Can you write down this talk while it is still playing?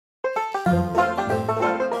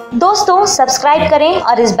दोस्तों सब्सक्राइब करें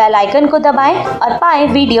और इस बेल आइकन को दबाएं और पाएं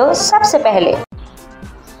वीडियो सबसे पहले।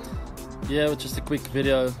 Yeah, just a quick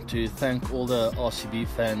video to thank all the RCB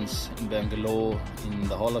fans in Bangalore, in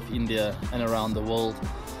the whole of India and around the world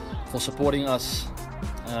for supporting us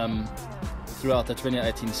throughout the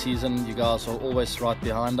 2018 season. You guys are always right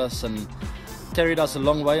behind us and carried us a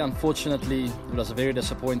long way. Unfortunately, it was a very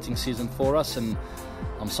disappointing season for us and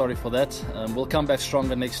I'm sorry for that. We'll come back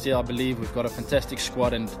stronger next year, I believe. We've got a fantastic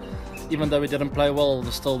squad and even though we didn't play well, it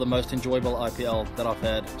was still the most enjoyable IPL that I've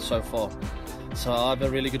had so far. So I have a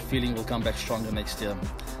really good feeling we'll come back stronger next year.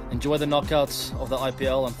 Enjoy the knockouts of the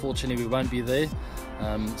IPL. Unfortunately, we won't be there.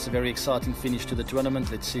 It's a very exciting finish to the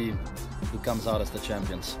tournament. Let's see who comes out as the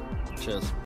champions. Cheers.